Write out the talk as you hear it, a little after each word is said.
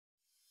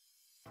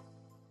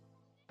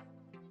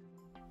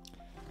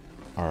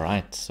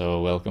Alright,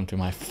 so welcome to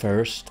my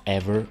first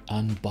ever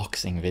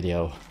unboxing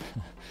video.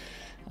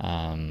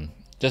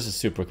 Just a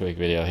super quick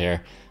video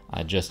here.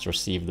 I just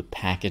received the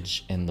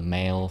package in the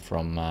mail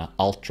from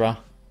Altra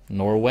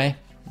Norway,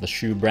 the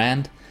shoe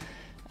brand.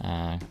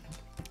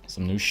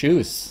 Some new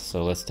shoes,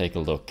 so let's take a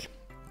look.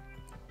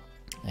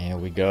 Here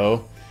we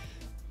go.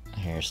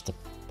 Here's the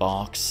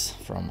box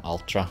from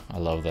Altra. I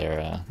love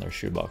their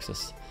shoe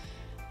boxes.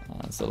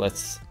 So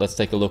let's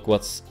take a look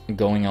what's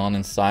going on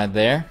inside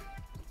there.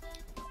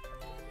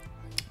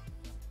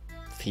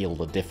 Feel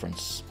the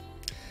difference.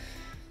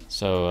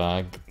 So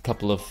a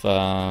couple of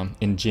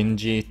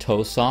Injinji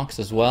toe socks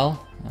as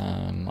well.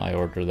 I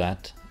ordered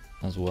that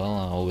as well.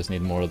 I always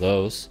need more of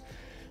those.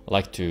 I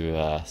like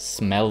to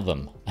smell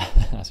them,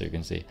 as you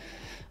can see.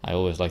 I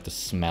always like to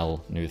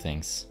smell new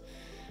things.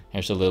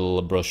 Here's a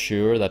little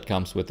brochure that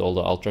comes with all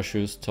the Altra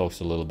shoes.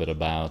 Talks a little bit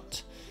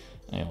about,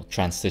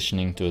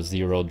 transitioning to a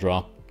zero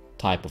drop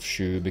type of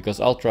shoe, because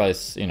Altra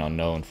is,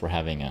 known for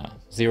having a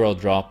zero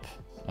drop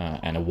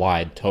and a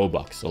wide toe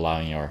box,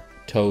 allowing your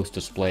toes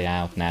to splay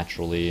out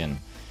naturally, and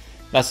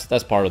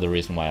that's part of the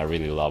reason why I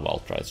really love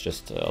Altra. It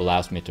just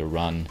allows me to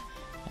run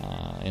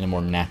in a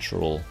more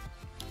natural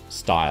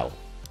style.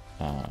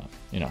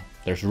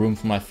 There's room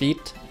for my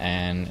feet,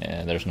 and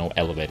there's no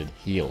elevated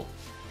heel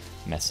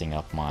messing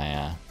up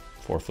my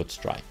forefoot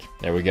strike.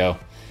 There we go.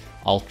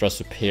 Altra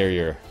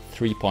Superior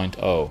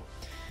 3.0.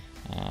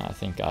 I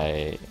think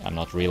I'm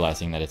not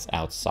realizing that it's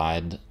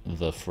outside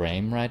the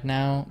frame right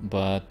now,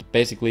 but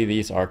basically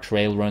these are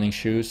trail running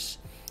shoes.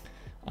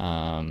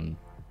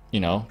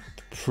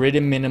 Pretty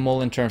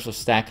minimal in terms of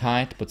stack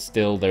height, but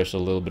still there's a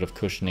little bit of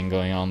cushioning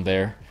going on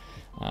there.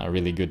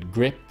 Really good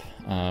grip,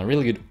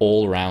 really good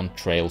all-round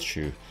trail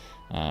shoe.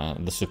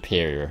 The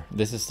Superior.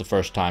 This is the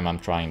first time I'm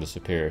trying the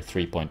Superior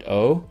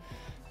 3.0.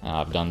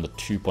 I've done the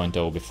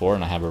 2.0 before,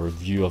 and I have a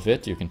review of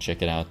it. You can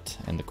check it out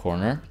in the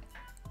corner.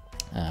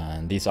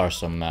 These are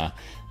some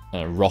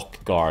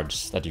rock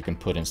guards that you can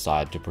put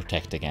inside to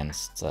protect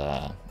against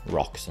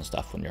rocks and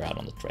stuff when you're out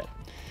on the trail.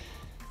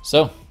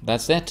 So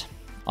that's it.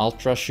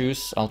 Altra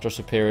shoes, Altra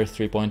Superior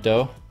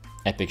 3.0.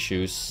 Epic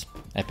shoes,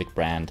 epic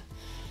brand.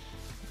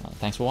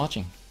 Thanks for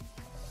watching.